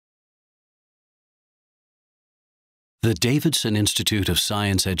The Davidson Institute of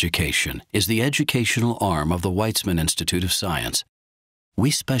Science Education is the educational arm of the Weizmann Institute of Science.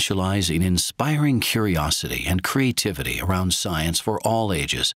 We specialize in inspiring curiosity and creativity around science for all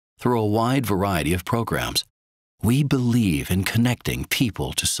ages through a wide variety of programs. We believe in connecting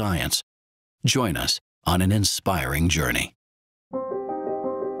people to science. Join us on an inspiring journey.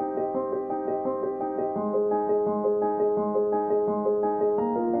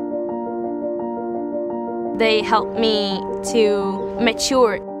 They helped me to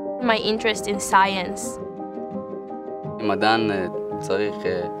mature my interest in science. מדען צריך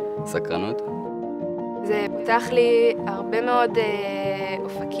סקרנות. זה פותח לי הרבה מאוד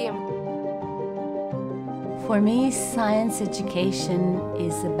אופקים. For me, science education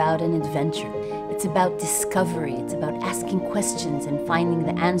is about an adventure. It's about discovery. It's about asking questions and finding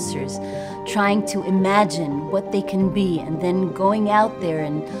the answers, trying to imagine what they can be, and then going out there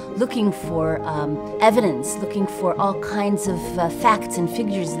and looking for evidence, looking for all kinds of facts and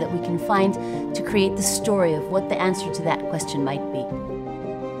figures that we can find to create the story of what the answer to that question might be.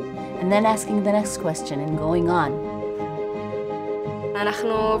 And then asking the next question and going on.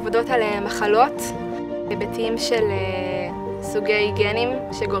 אנחנו עובדות על מחלות, היבטים של סוגי גנים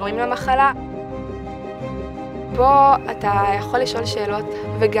שגורמים למחלה. פה אתה יכול לשאול שאלות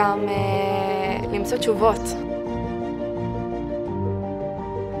וגם למצוא תשובות.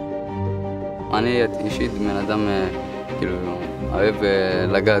 אני אישית בן אדם כאילו אוהב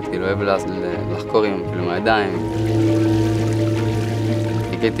לגעת, כאילו אוהב לחקור עם הידיים.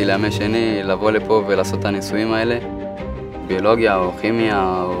 חיכיתי לימי שני לבוא לפה ולעשות את הניסויים האלה, ביולוגיה או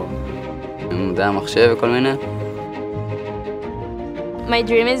כימיה או מדעי המחשב וכל מיני. My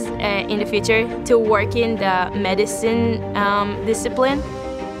dream is in the future to work in the medicine discipline.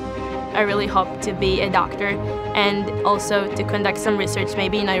 I really hope to be a doctor and also to conduct some research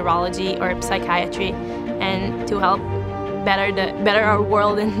maybe in neurology or psychiatry and to help better our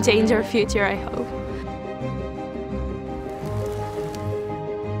world and change our future, I hope.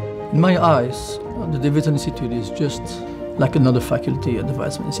 In my eyes, the Davidson Institute is just like another faculty at the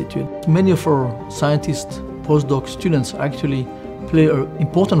Weizmann Institute. Many of our scientists, postdoc students actually play an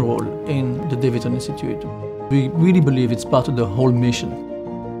important role in the Davidson Institute. We really believe it's part of the whole mission.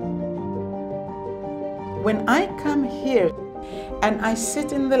 When I come here and I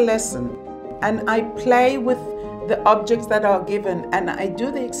sit in the lesson and I play with the objects that are given and I do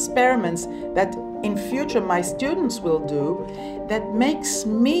the experiments that in future my students will do, that makes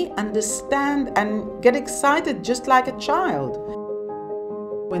me understand and get excited just like a child.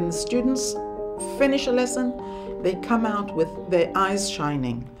 When the students finish a lesson, they come out with their eyes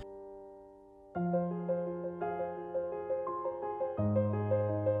shining.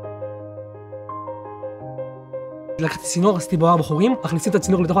 לקחתי צינור, עשיתי בו 4 חורים, מכניסים את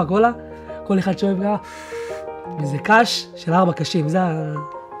הצינור לתוך הקולה, כל אחד שואב ככה, וזה קש של 4 קשים, זו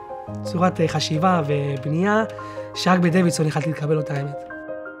צורת חשיבה ובנייה, שרק בדוידסון יכלתי לקבל אותה האמת.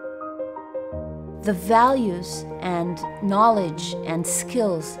 The values and knowledge and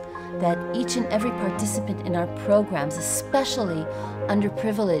skills that each and every participant in our programs, especially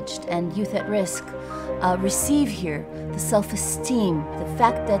underprivileged and youth at risk, receive here, the self-esteem, the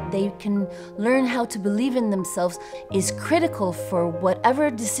fact that they can learn how to believe in themselves is critical for whatever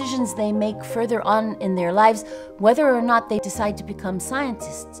decisions they make further on in their lives, whether or not they decide to become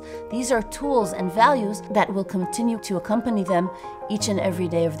scientists. These are tools and values that will continue to accompany them each and every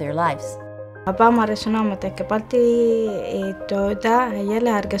day of their lives. הפעם הראשונה מתי קיבלתי תעודה היה לי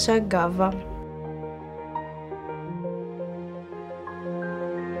הרגשת גאווה.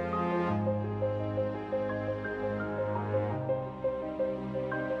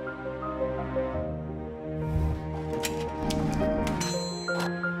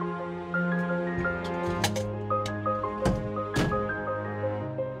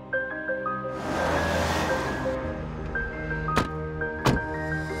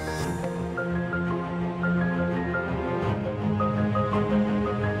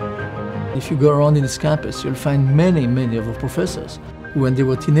 If you go around in this campus, you'll find many of our professors who, when they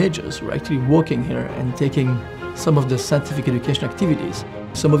were teenagers, were actually working here and taking some of the scientific education activities.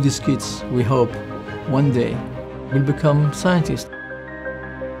 Some of these kids, we hope, one day will become scientists.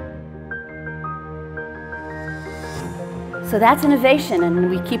 So that's innovation, and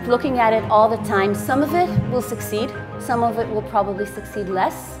we keep looking at it all the time. Some of it will succeed, some of it will probably succeed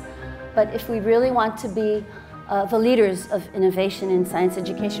less, but if we really want to be the leaders of innovation in science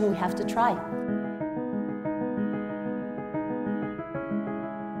education, we have to try.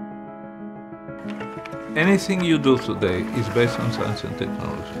 Anything you do today is based on science and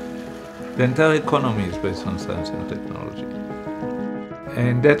technology. The entire economy is based on science and technology.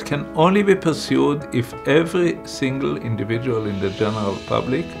 And that can only be pursued if every single individual in the general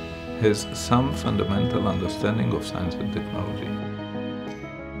public has some fundamental understanding of science and technology.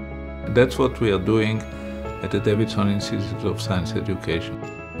 That's what we are doing at the Davidson Institute of Science Education.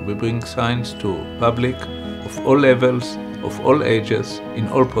 We bring science to public of all levels, of all ages, in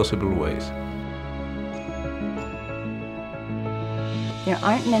all possible ways. There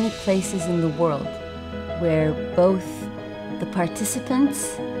aren't many places in the world where both the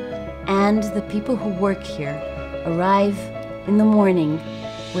participants and the people who work here arrive in the morning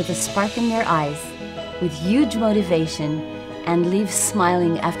with a spark in their eyes, with huge motivation, and leave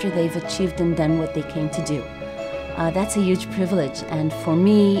smiling after they've achieved and done what they came to do. That's a huge privilege, and for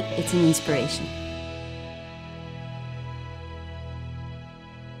me, it's an inspiration.